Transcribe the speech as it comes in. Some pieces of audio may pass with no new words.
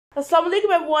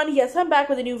Assalamualaikum everyone, yes I'm back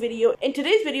with a new video. In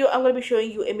today's video I'm going to be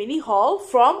showing you a mini haul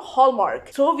from Hallmark.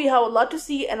 So we have a lot to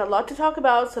see and a lot to talk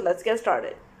about, so let's get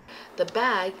started. The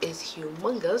bag is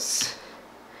humongous.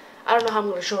 I don't know how I'm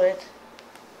going to show it.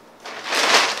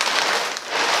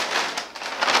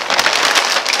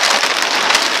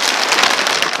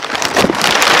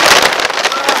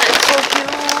 It's so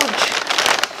huge.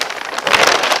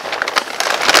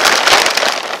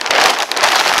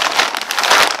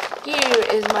 Here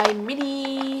is my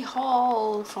mini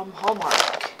haul from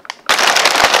Hallmark.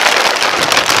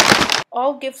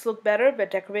 All gifts look better with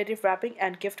decorative wrapping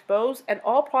and gift bows, and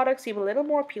all products seem a little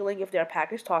more appealing if they are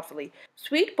packaged thoughtfully.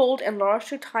 Sweet, bold, and large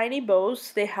to tiny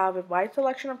bows, they have a wide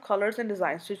selection of colors and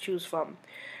designs to choose from.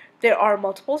 There are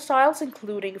multiple styles,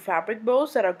 including fabric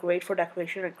bows that are great for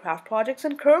decoration and craft projects,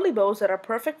 and curly bows that are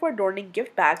perfect for adorning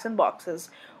gift bags and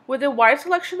boxes. With a wide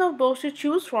selection of bows to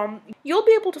choose from, you'll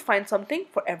be able to find something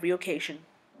for every occasion.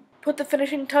 Put the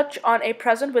finishing touch on a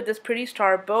present with this pretty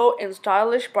star bow in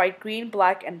stylish bright green,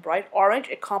 black, and bright orange.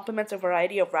 It complements a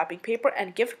variety of wrapping paper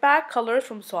and gift bag colors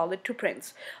from solid to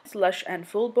prints. Slush and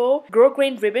full bow,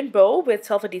 grosgrain ribbon bow with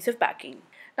self-adhesive backing.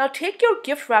 Now take your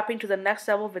gift wrapping to the next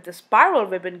level with the spiral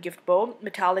ribbon gift bow,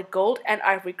 metallic gold and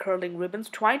ivory curling ribbons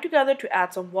twined together to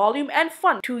add some volume and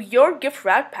fun to your gift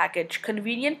wrap package.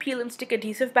 Convenient peel and stick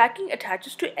adhesive backing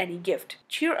attaches to any gift.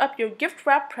 Cheer up your gift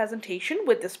wrap presentation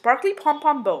with the sparkly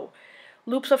pom-pom bow.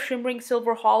 Loops of shimmering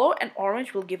silver hollow and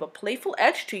orange will give a playful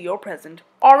edge to your present.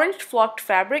 Orange flocked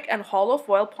fabric and hollow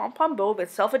foil pom-pom bow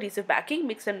with self-adhesive backing,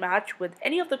 mix and match with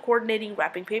any of the coordinating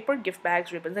wrapping paper, gift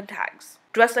bags, ribbons, and tags.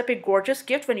 Dress up a gorgeous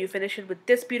gift when you finish it with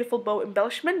this beautiful bow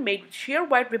embellishment made with sheer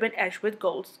white ribbon edged with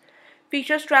golds.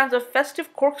 Feature strands of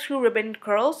festive corkscrew ribbon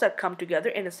curls that come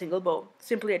together in a single bow.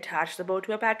 Simply attach the bow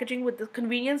to a packaging with the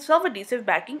convenient self-adhesive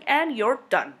backing and you're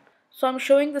done. So I'm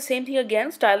showing the same thing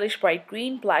again, stylish bright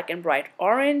green, black, and bright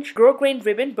orange, grosgrain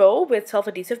ribbon bow with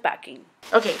self-adhesive backing.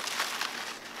 Okay,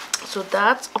 so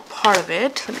that's a part of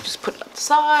it. Let me just put it on the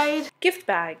side. Gift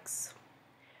bags.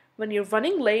 When you're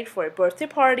running late for a birthday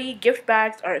party, gift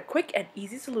bags are a quick and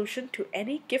easy solution to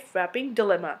any gift wrapping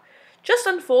dilemma. Just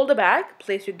unfold the bag,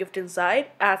 place your gift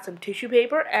inside, add some tissue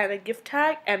paper and a gift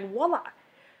tag, and voila!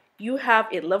 You have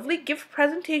a lovely gift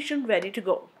presentation ready to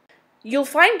go. You'll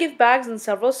find gift bags in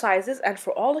several sizes and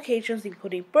for all occasions,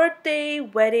 including birthday,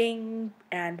 wedding,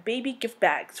 and baby gift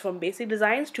bags, from basic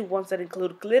designs to ones that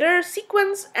include glitter,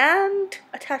 sequins, and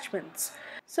attachments.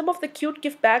 Some of the cute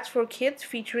gift bags for kids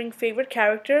featuring favorite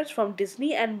characters from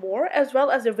Disney and more, as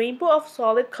well as a rainbow of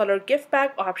solid color gift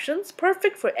bag options,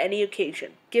 perfect for any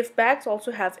occasion. Gift bags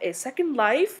also have a second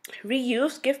life.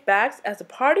 Reuse gift bags as a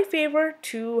party favor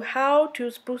to how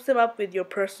to spruce them up with your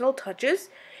personal touches.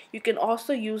 You can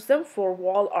also use them for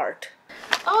wall art.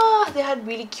 They had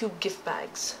really cute gift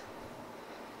bags.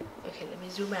 Okay, let me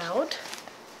zoom out.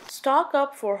 Stock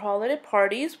up for holiday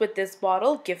parties with this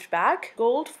bottle gift bag.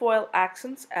 Gold foil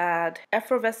accents add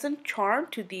effervescent charm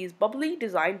to these bubbly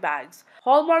design bags.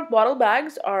 Hallmark bottle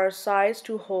bags are sized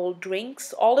to hold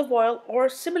drinks, olive oil, or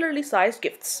similarly sized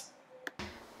gifts.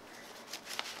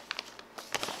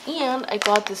 And I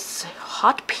got this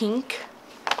hot pink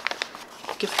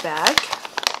gift bag.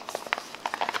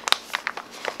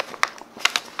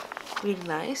 Really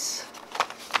nice.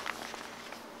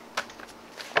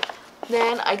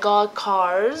 Then I got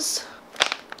Cars.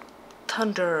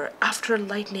 Thunder after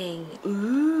lightning.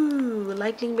 Ooh,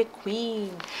 Lightning McQueen.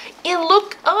 And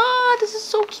look, this is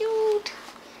so cute.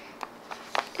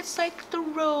 It's like the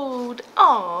road.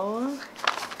 Aww.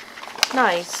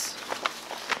 Nice.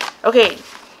 Okay,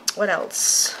 what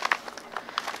else?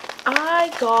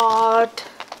 I got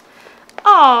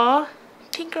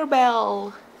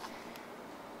Tinkerbell.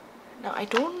 Now I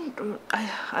don't know.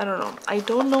 I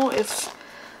don't know if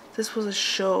this was a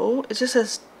show. It just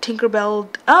says Tinkerbell.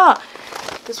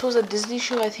 This was a Disney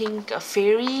show, I think,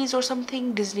 Fairies or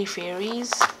something, Disney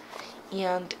Fairies.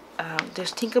 And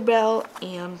there's Tinkerbell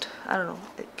and I don't know,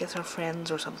 I guess her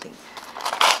friends or something.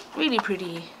 Really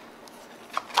pretty.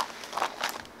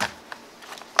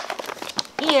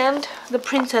 And the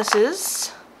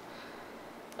princesses.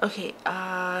 Okay,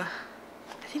 I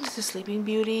think this is Sleeping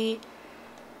Beauty,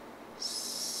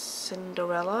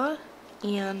 Cinderella,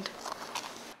 and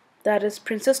that is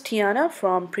Princess Tiana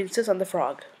from Princess and the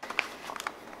Frog.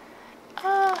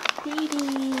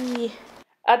 Pretty.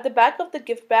 At the back of the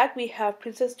gift bag, we have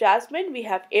Princess Jasmine, we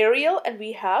have Ariel, and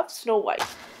we have Snow White.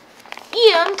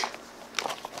 And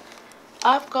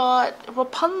I've got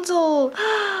Rapunzel.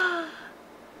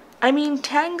 I mean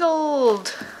Tangled.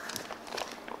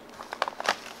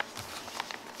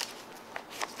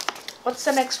 What's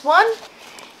the next one?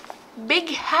 Big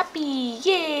happy,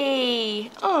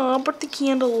 yay! Aw, birthday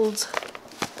candles.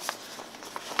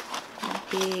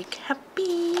 Big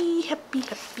happy, happy,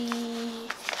 happy.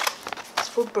 It's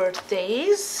for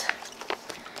birthdays.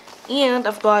 And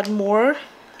I've got more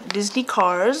Disney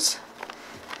cars.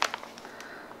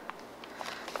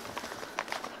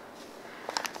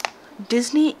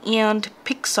 Disney and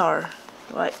Pixar.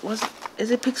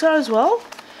 Is it Pixar as well?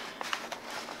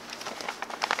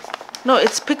 No,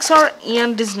 it's Pixar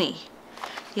and Disney.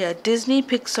 Yeah, Disney,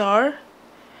 Pixar,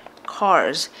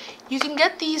 cars. You can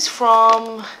get these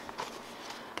from,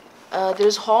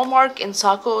 there's Hallmark in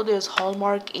Saco, there's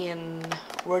Hallmark in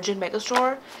Virgin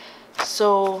Megastore.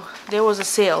 So, there was a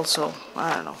sale, so,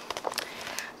 I don't know.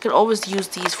 You can always use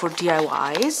these for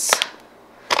DIYs.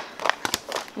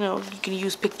 You know, you can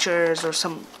use pictures or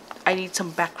I need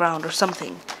some background or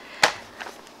something.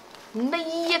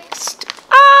 Next!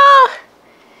 Ah!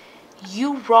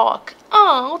 You rock.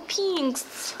 Oh,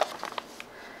 thanks.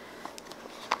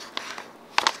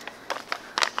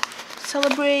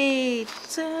 Celebrate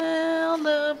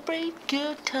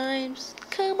good times.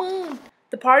 Come on.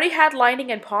 The party hat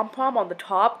lining and pom-pom on the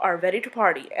top are ready to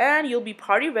party, and you'll be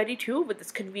party ready too with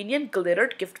this convenient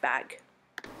glittered gift bag.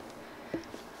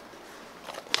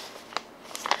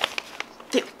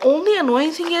 The only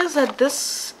annoying thing is that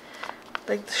this,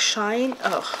 like the shine,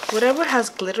 whatever has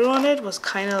glitter on it was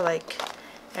kind of like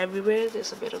everywhere.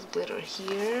 There's a bit of glitter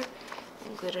here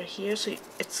and glitter here, so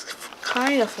it's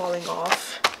kind of falling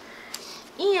off.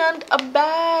 And a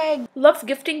bag. Love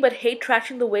gifting but hate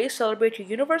trashing the waste. Celebrate your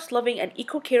universe-loving and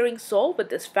eco-caring soul with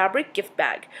this fabric gift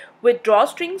bag. With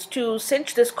drawstrings to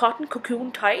cinch this cotton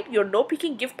cocoon tight, your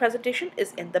no-peeking gift presentation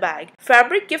is in the bag.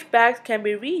 Fabric gift bags can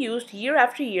be reused year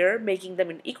after year, making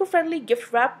them an eco-friendly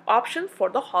gift wrap option for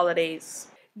the holidays.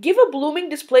 Give a blooming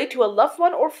display to a loved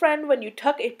one or friend when you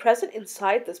tuck a present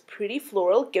inside this pretty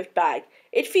floral gift bag.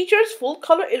 It features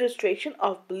full-color illustration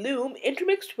of bloom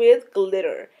intermixed with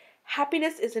glitter.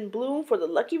 Happiness is in bloom for the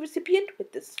lucky recipient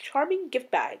with this charming gift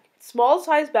bag. Small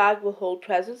size bag will hold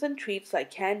presents and treats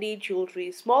like candy, jewelry,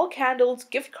 small candles,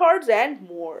 gift cards, and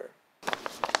more.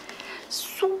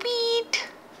 Sweet!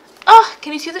 Ah,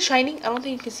 can you see the shining? I don't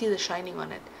think you can see the shining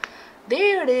on it.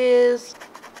 There it is.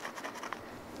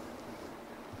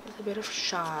 With a bit of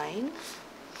shine.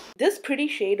 This pretty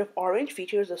shade of orange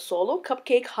features a solo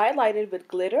cupcake highlighted with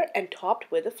glitter and topped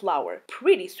with a flower.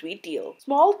 Pretty sweet deal.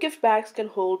 Small gift bags can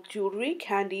hold jewelry,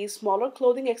 candies, smaller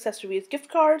clothing accessories, gift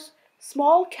cards,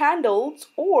 small candles,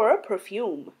 or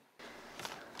perfume.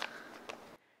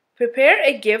 Prepare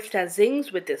a gift that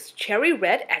zings with this cherry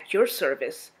red at your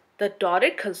service. The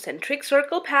dotted concentric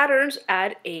circle patterns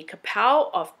add a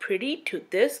kapow of pretty to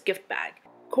this gift bag.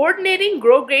 Coordinating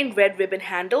grosgrained red ribbon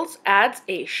handles adds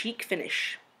a chic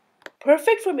finish.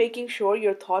 Perfect for making sure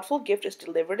your thoughtful gift is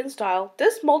delivered in style,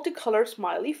 this multicolored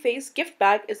smiley face gift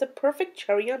bag is a perfect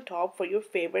cherry on top for your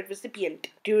favorite recipient.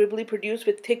 Durably produced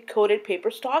with thick coated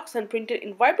paper stocks and printed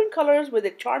in vibrant colors with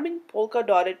a charming polka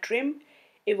dotted trim,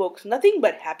 evokes nothing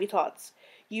but happy thoughts.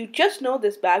 You just know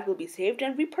this bag will be saved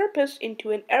and repurposed into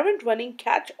an errand-running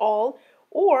catch-all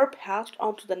or passed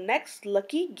on to the next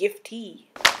lucky giftee.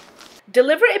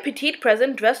 Deliver a petite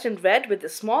present dressed in red with a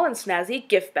small and snazzy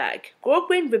gift bag.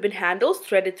 Grosgrained ribbon handles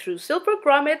threaded through silver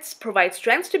grommets provide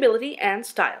strength, stability, and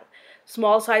style.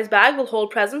 Small size bag will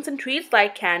hold presents and treats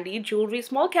like candy, jewelry,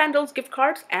 small candles, gift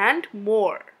cards, and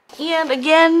more. And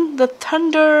again, the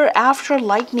thunder after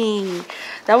lightning.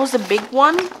 That was the big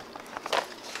one.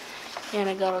 And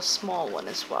I got a small one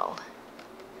as well.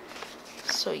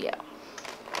 So yeah.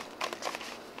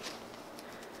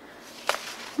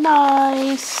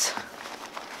 Nice.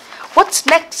 What's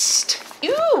next?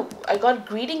 Ooh, I got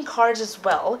greeting cards as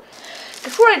well.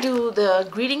 Before I do the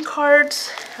greeting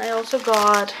cards, I also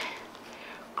got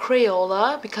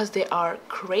Crayola because they are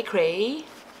cray-cray.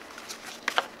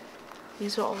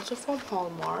 These are also from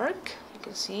Hallmark. You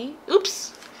can see.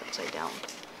 Oops, upside down.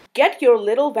 Get your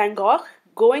little Van Gogh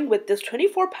going with this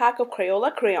 24-pack of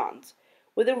Crayola crayons.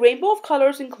 With a rainbow of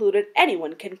colors included,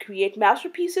 anyone can create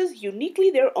masterpieces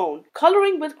uniquely their own.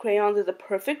 Coloring with crayons is a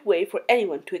perfect way for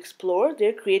anyone to explore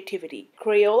their creativity.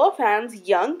 Crayola fans,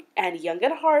 young and young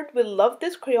at heart, will love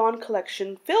this crayon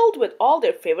collection filled with all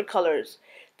their favorite colors.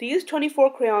 These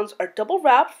 24 crayons are double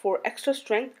wrapped for extra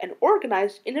strength and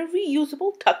organized in a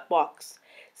reusable tuck box.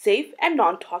 Safe and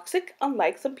non-toxic,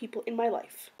 unlike some people in my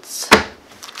life.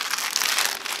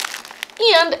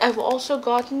 And I've also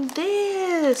gotten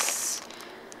this.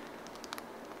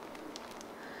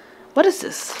 What is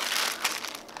this?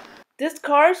 This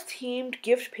Cars-themed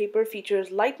gift paper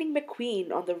features Lightning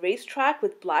McQueen on the racetrack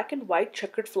with black and white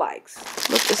checkered flags.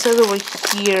 Look, it says over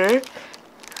here,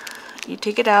 You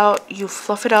take it out, you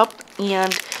fluff it up,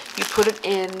 and you put it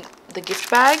in the gift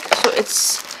bag. So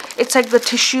it's like the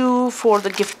tissue for the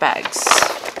gift bags.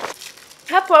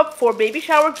 Pep up for baby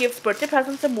shower gifts, birthday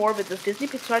presents, and more with this Disney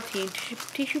Pixar themed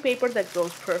tissue paper that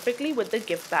goes perfectly with the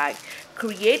gift bag.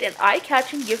 Create an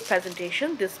eye-catching gift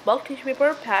presentation. This bulk tissue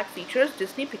paper pack features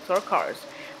Disney Pixar cars.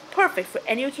 Perfect for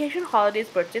any occasion, holidays,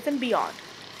 birthdays, and beyond.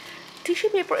 Tissue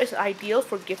paper is ideal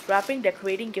for gift wrapping,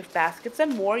 decorating gift baskets,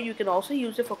 and more. You can also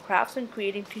use it for crafts and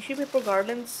creating tissue paper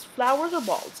garlands, flowers, or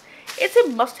balls. It's a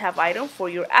must-have item for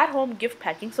your at-home gift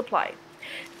packing supply.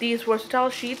 These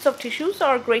versatile sheets of tissues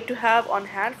are great to have on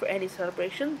hand for any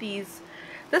celebration.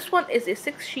 This one is a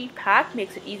 6-sheet pack,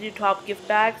 makes it easy to top gift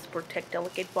bags, protect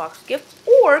delicate box gifts,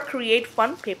 or create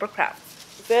fun paper crafts.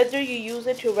 Whether you use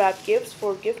it to wrap gifts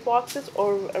for gift boxes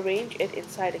or arrange it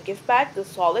inside a gift bag, the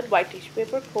solid white tissue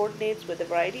paper coordinates with a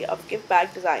variety of gift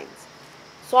bag designs.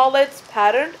 Solids,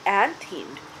 patterned, and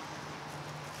themed.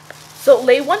 So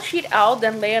lay one sheet out,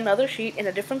 then lay another sheet in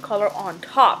a different color on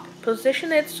top.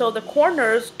 Position it so the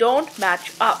corners don't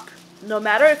match up. No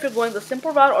matter if you're going the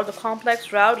simple route or the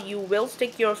complex route, you will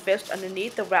stick your fist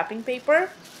underneath the wrapping paper.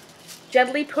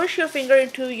 Gently push your finger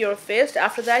into your fist.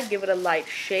 After that, give it a light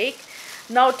shake.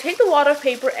 Now take the water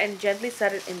paper and gently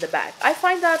set it in the bag. I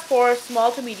find that for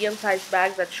small to medium sized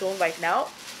bags that's shown right now,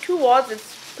 2 wads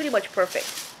is pretty much perfect.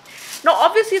 Now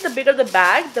obviously the bigger the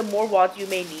bag, the more wads you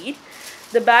may need.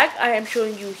 The bag I am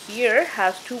showing you here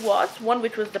has 2 wads, one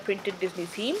which was the printed Disney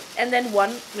theme, and then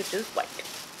one which is white.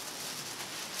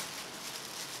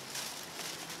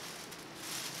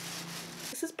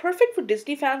 This is perfect for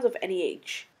Disney fans of any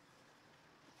age.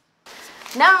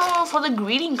 Now for the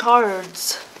greeting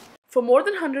cards. For more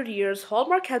than 100 years,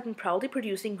 Hallmark has been proudly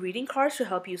producing greeting cards to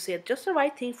help you say just the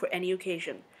right thing for any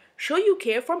occasion. Show you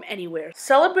care from anywhere.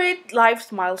 Celebrate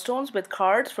life's milestones with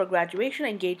cards for graduation,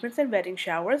 engagements, and wedding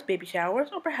showers, baby showers,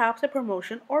 or perhaps a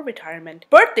promotion or retirement.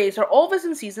 Birthdays are always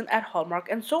in season at Hallmark,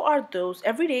 and so are those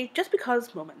everyday just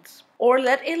because moments. Or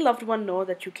let a loved one know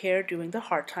that you care during the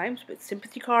hard times with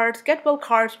sympathy cards, get well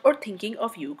cards, or thinking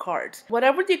of you cards.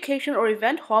 Whatever the occasion or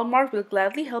event, Hallmark will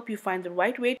gladly help you find the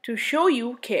right way to show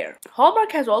you care.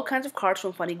 Hallmark has all kinds of cards,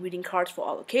 from funny greeting cards for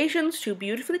all occasions to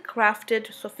beautifully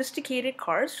crafted, sophisticated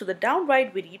cards to the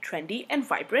downright witty, trendy, and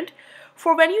vibrant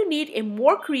for when you need a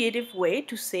more creative way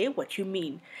to say what you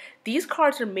mean. These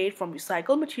cards are made from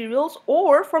recycled materials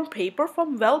or from paper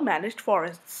from well-managed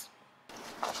forests.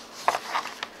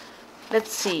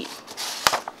 Let's see.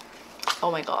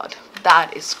 Oh my god,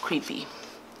 that is creepy.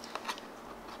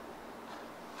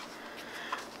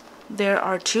 There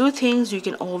are 2 things you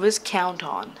can always count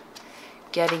on: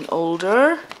 getting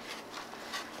older,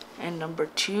 and number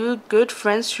 2, good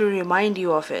friends to remind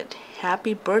you of it.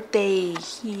 Happy birthday!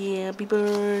 Happy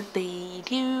birthday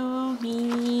to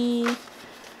me.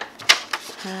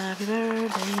 Happy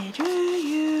birthday to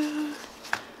you.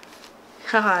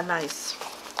 Haha, nice.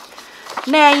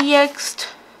 Next.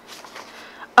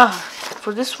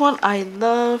 For this one, I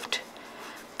loved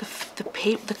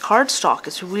the cardstock.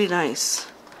 It's really nice.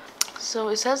 So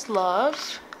it says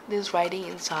love. There's writing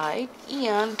inside,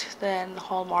 and then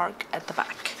Hallmark at the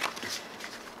back.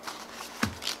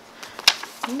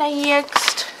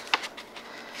 Next.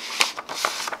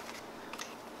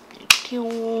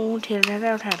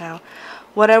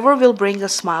 Whatever will bring a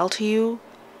smile to you,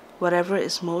 whatever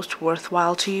is most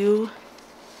worthwhile to you,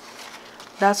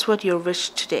 that's what your wish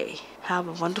today. Have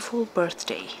a wonderful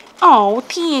birthday. Oh,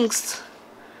 thanks.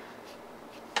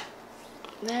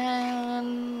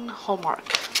 Then Hallmark.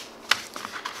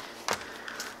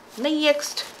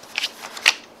 Next.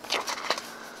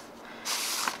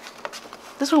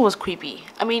 This one was creepy.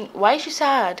 I mean, why is she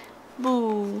sad?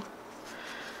 Boo.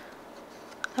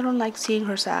 I don't like seeing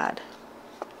her sad.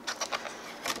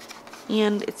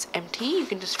 And it's empty. You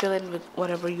can just fill in with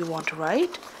whatever you want to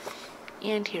write.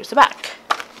 And here's the back.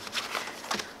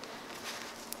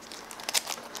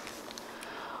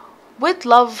 With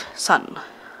love, son.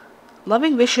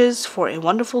 Loving wishes for a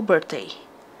wonderful birthday.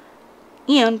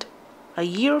 And a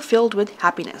year filled with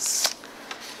happiness.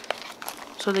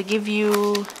 So they give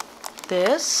you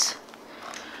this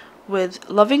with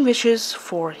loving wishes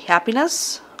for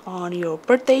happiness on your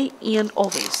birthday and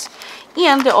always.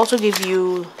 And they also give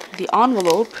you the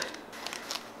envelope.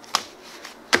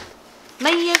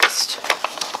 Next.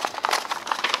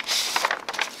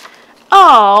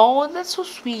 Oh, that's so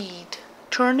sweet.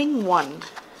 Turning 1.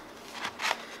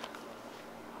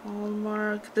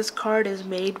 Hallmark. This card is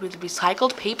made with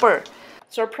recycled paper.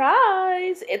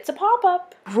 Surprise! It's a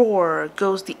pop-up. Roar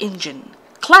goes the engine.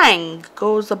 Clang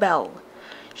goes the bell.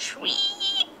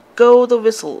 Shriek go the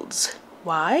whistles.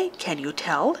 Why? Can you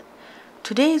tell?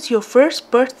 Today is your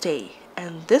first birthday,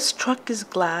 and this truck is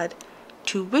glad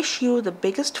to wish you the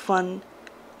biggest fun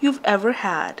you've ever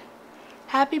had.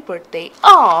 Happy birthday.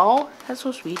 Oh, that's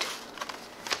so sweet.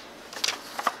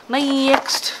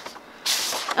 Next.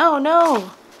 Oh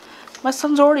no, my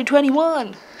son's already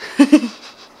 21.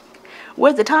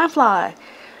 Where'd the time fly?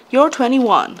 You're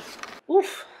 21.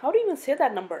 Oof, how do you even say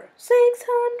that number?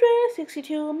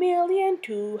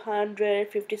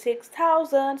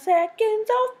 662,256,000 seconds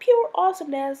of pure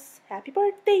awesomeness. Happy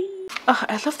birthday.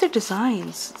 I love their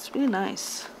designs. It's really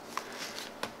nice.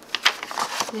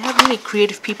 They have really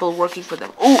creative people working for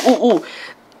them. Ooh.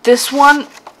 This one,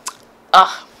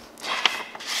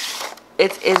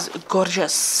 it is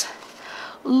gorgeous.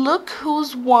 Look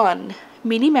who's won.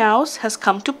 Minnie Mouse has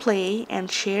come to play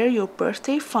and share your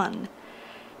birthday fun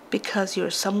because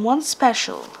you're someone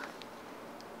special.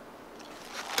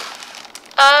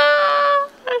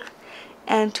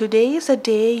 And today is the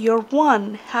day you're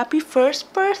one. Happy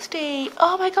first birthday.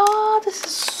 Oh my god, this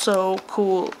is so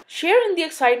cool. Share in the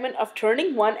excitement of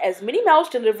turning one as Minnie Mouse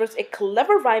delivers a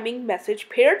clever rhyming message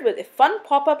paired with a fun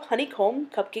pop-up honeycomb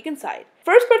cupcake inside.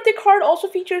 First birthday card also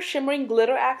features shimmering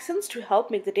glitter accents to help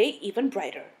make the day even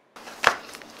brighter.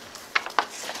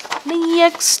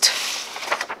 Next.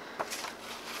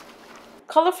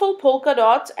 Colorful polka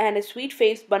dots and a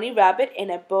sweet-faced bunny rabbit in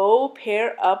a bow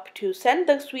pair up to send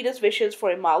the sweetest wishes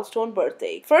for a milestone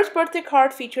birthday. First birthday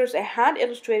card features a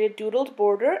hand-illustrated doodled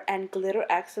border and glitter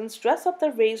accents dress up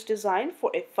the raised design for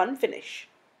a fun finish.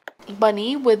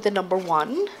 Bunny with the number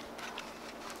 1.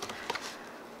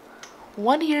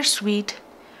 1 year sweet,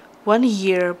 1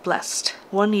 year blessed,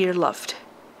 1 year loved.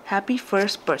 Happy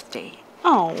first birthday.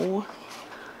 Oh.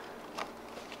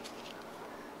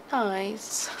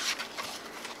 Nice.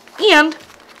 And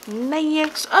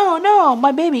next, oh no,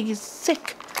 my baby is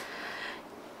sick.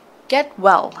 Get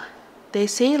well. They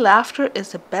say laughter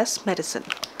is the best medicine.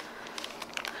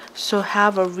 So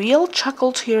have a real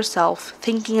chuckle to yourself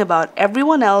thinking about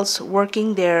everyone else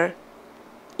working their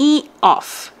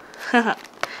off.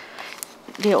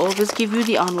 They always give you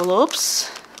the envelopes.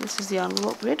 This is the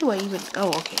envelope. Where do I even... Oh,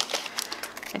 okay.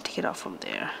 I take it off from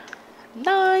there.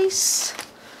 Nice.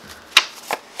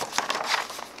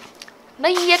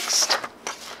 Next.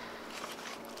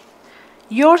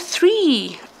 You're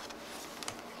 3.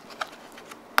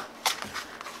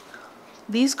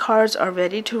 These cards are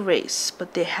ready to race,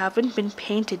 but they haven't been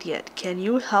painted yet. Can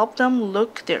you help them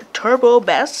look their turbo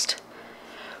best?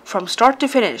 From start to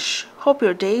finish, hope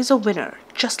your day is a winner,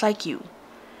 just like you.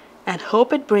 And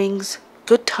hope it brings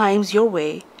good times your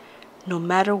way, no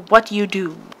matter what you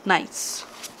do. Nice.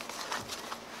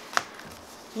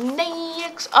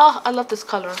 Next. Oh, I love this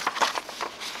color.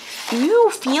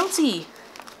 Ooh, fancy.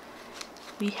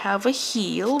 We have a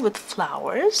heel with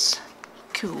flowers.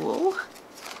 Cool.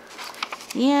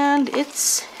 And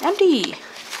it's empty.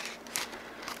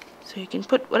 So you can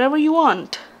put whatever you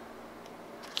want.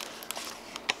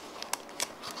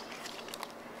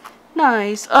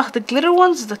 Nice. Oh, the glitter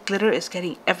ones, the glitter is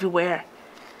getting everywhere.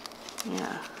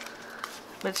 Yeah.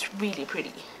 But it's really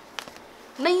pretty.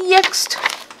 Next.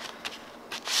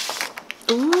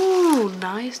 Ooh,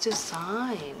 nice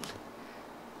design.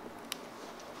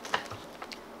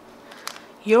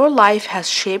 Your life has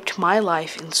shaped my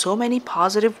life in so many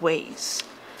positive ways.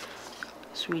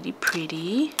 It's really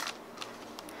pretty.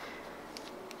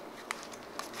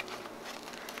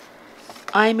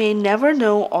 I may never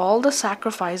know all the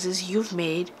sacrifices you've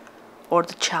made or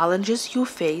the challenges you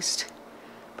faced,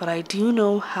 but I do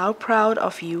know how proud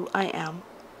of you I am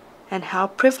and how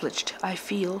privileged I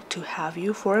feel to have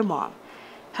you for a mom.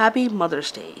 Happy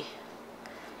Mother's Day.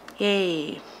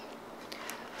 Yay.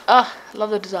 Ah, love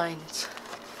the designs.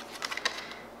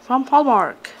 From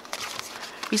Hallmark.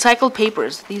 Recycled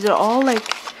papers. These are all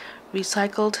like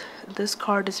recycled. This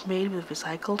card is made with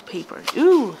recycled paper.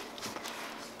 Ooh.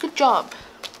 Good job.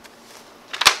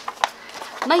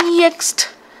 Next.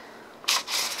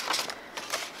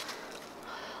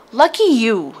 Lucky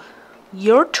you.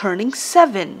 You're turning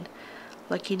 7.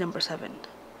 Lucky number 7.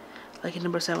 Lucky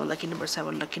number 7. Lucky number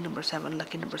 7. Lucky number 7.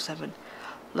 Lucky number 7.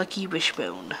 Lucky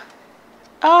wishbone.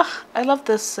 Ah, I love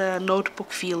this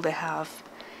notebook feel they have.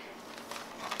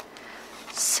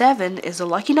 7 is a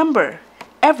lucky number.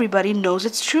 Everybody knows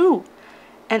it's true.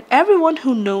 And everyone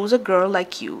who knows a girl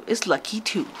like you is lucky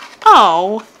too.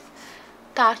 Oh,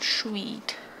 that's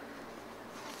sweet.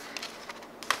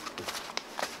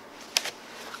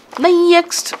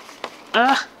 Next.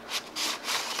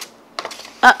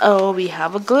 Uh-oh, we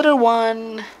have a glitter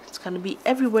one. It's gonna be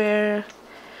everywhere.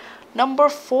 Number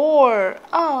 4.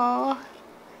 Ah,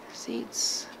 see,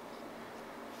 it's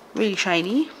really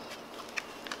shiny.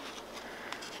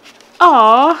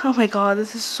 Aw, oh my god,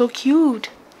 this is so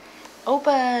cute.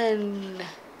 Open.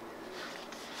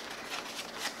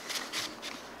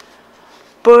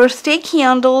 Birthday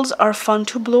candles are fun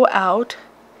to blow out.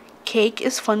 Cake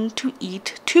is fun to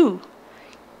eat too.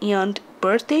 And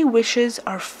birthday wishes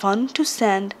are fun to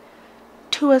send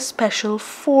to a special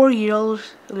 4-year-old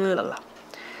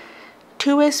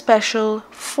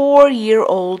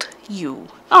you.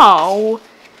 Oh,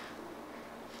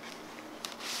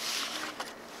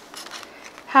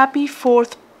 happy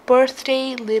 4th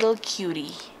birthday, little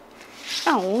cutie.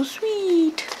 Oh,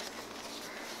 sweet.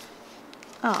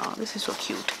 Oh, this is so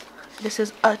cute. This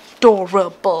is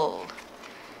adorable.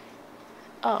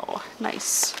 Oh,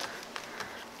 nice.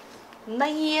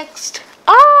 Next.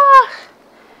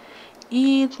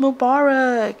 Eid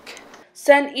Mubarak.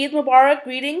 Send Eid Mubarak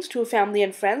greetings to family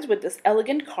and friends with this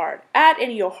elegant card. Add in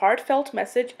your heartfelt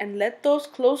message and let those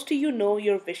close to you know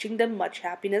you're wishing them much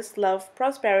happiness, love,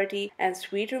 prosperity, and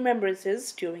sweet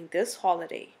remembrances during this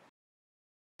holiday.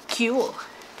 Cool.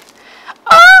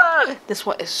 This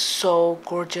one is so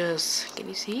gorgeous. Can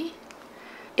you see?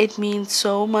 It means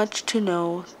so much to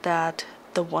know that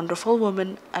the wonderful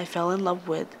woman I fell in love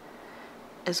with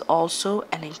is also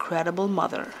an incredible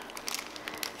mother.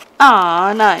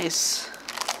 Nice.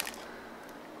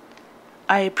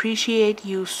 I appreciate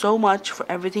you so much for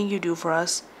everything you do for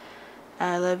us.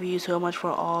 I love you so much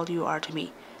for all you are to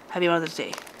me. Happy Mother's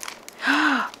Day.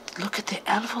 Look at the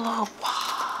envelope.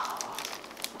 Wow.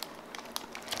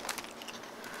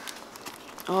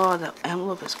 Oh, the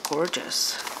envelope is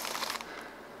gorgeous.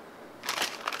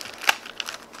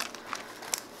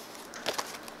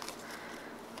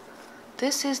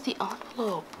 This is the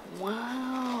envelope.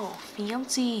 Wow,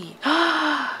 fancy.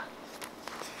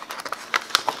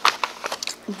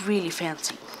 Really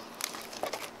fancy.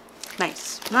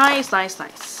 Nice, nice, nice,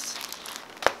 nice.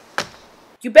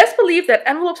 You best believe that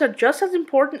envelopes are just as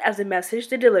important as the message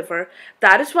they deliver.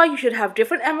 That is why you should have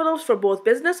different envelopes for both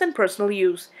business and personal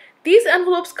use. These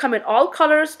envelopes come in all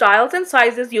colors, styles, and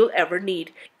sizes you'll ever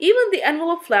need. Even the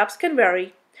envelope flaps can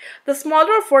vary. The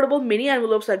smaller affordable mini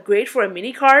envelopes are great for a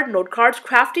mini card, note cards,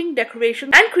 crafting,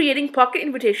 decorations, and creating pocket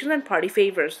invitations and party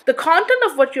favors. The content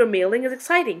of what you're mailing is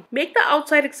exciting. Make the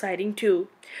outside exciting too.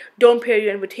 Don't pair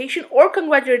your invitation or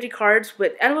congratulatory cards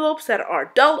with envelopes that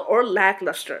are dull or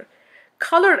lackluster.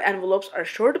 Colored envelopes are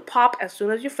sure to pop as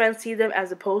soon as your friends see them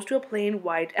as opposed to a plain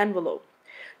white envelope.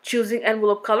 Choosing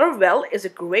envelope color well is a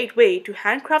great way to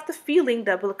handcraft the feeling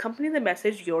that will accompany the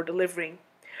message you're delivering.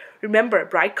 Remember,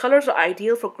 bright colors are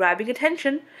ideal for grabbing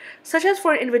attention, such as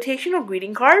for an invitation or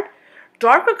greeting card.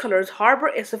 Darker colors harbor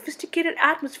a sophisticated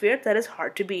atmosphere that is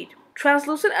hard to beat.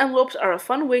 Translucent envelopes are a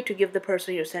fun way to give the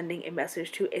person you're sending a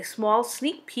message to a small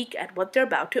sneak peek at what they're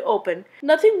about to open.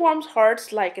 Nothing warms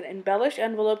hearts like an embellished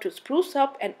envelope to spruce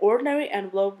up an ordinary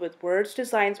envelope with words,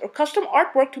 designs, or custom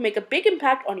artwork to make a big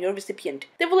impact on your recipient.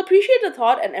 They will appreciate the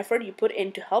thought and effort you put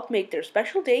in to help make their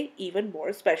special day even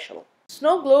more special.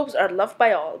 Snow globes are loved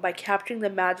by all by capturing the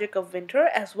magic of winter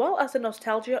as well as the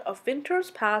nostalgia of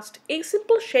winters past. A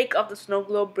simple shake of the snow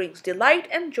globe brings delight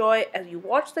and joy as you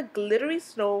watch the glittery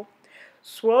snow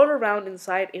swirl around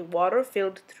inside a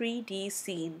water-filled 3D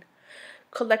scene.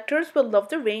 Collectors will love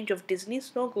the range of Disney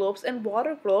snow globes and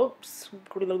water globes.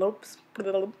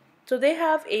 So they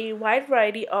have a wide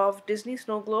variety of Disney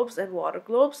snow globes and water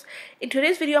globes. In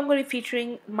today's video, I'm going to be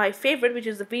featuring my favorite, which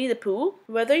is the Winnie the Pooh.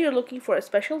 Whether you're looking for a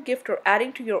special gift or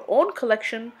adding to your own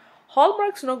collection,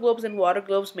 Hallmark snow globes and water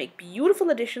globes make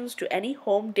beautiful additions to any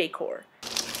home decor.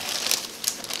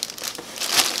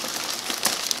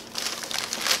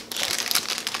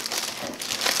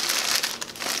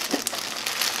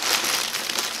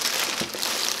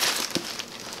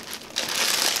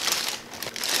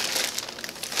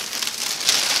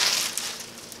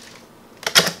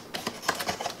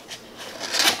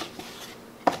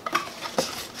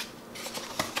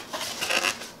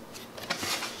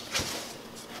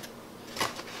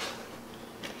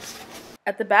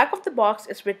 At the back of the box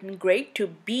is written "Great to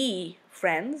be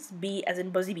friends," B as in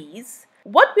buzzy bees.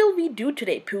 "What will we do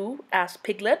today, Pooh?" asked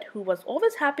Piglet, who was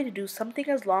always happy to do something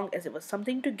as long as it was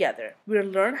something together. "We'll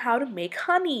learn how to make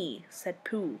honey," said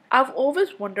Pooh. "I've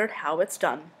always wondered how it's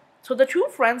done." So the two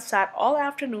friends sat all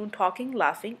afternoon talking,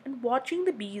 laughing, and watching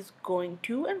the bees going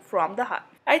to and from the hive.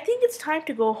 "I think it's time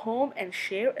to go home and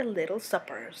share a little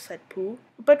supper," said Pooh.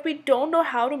 "But we don't know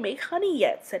how to make honey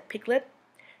yet," said Piglet.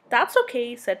 "That's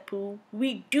okay," said Pooh.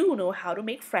 "We do know how to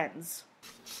make friends."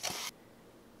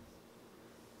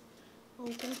 Oh,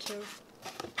 thank you.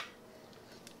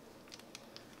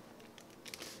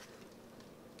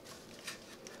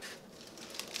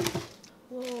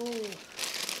 Whoa.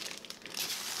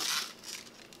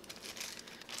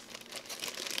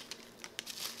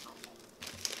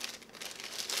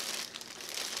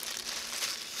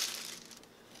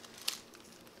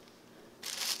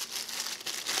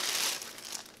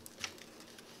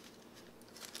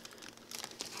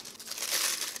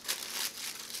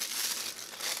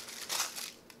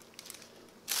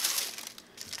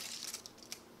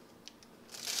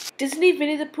 Disney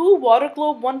Winnie the Pooh Water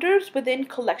Globe Wonders Within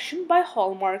collection by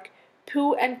Hallmark.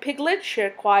 Pooh and Piglet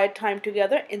share quiet time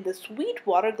together in the sweet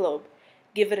water globe.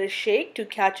 Give it a shake to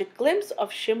catch a glimpse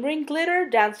of shimmering glitter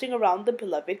dancing around the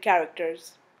beloved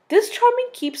characters. This charming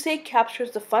keepsake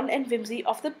captures the fun and whimsy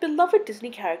of the beloved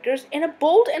Disney characters in a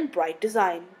bold and bright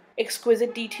design.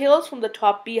 Exquisite details from the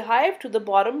top beehive to the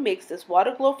bottom makes this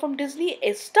water globe from Disney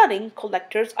a stunning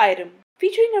collector's item.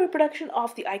 Featuring a reproduction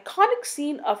of the iconic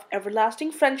scene of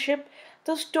everlasting friendship,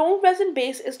 the stone resin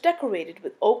base is decorated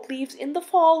with oak leaves in the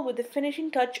fall with the finishing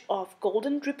touch of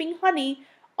golden dripping honey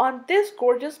on this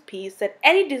gorgeous piece that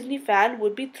any Disney fan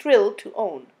would be thrilled to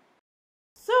own.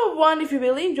 So everyone, if you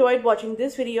really enjoyed watching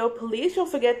this video, please don't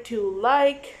forget to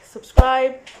like,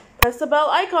 subscribe, press the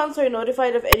bell icon so you're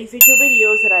notified of any future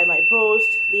videos that I might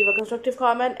post, leave a constructive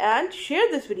comment, and share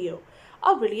this video.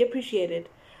 I'll really appreciate it.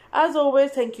 As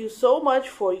always, thank you so much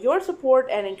for your support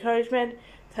and encouragement.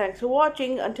 Thanks for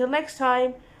watching. Until next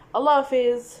time, Allah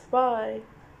Hafiz. Bye.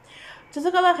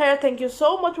 Jazakallah khair. Thank you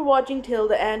so much for watching till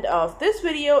the end of this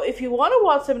video. If you want to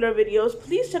watch similar videos,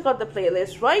 please check out the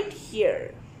playlist right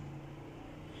here.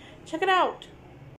 Check it out.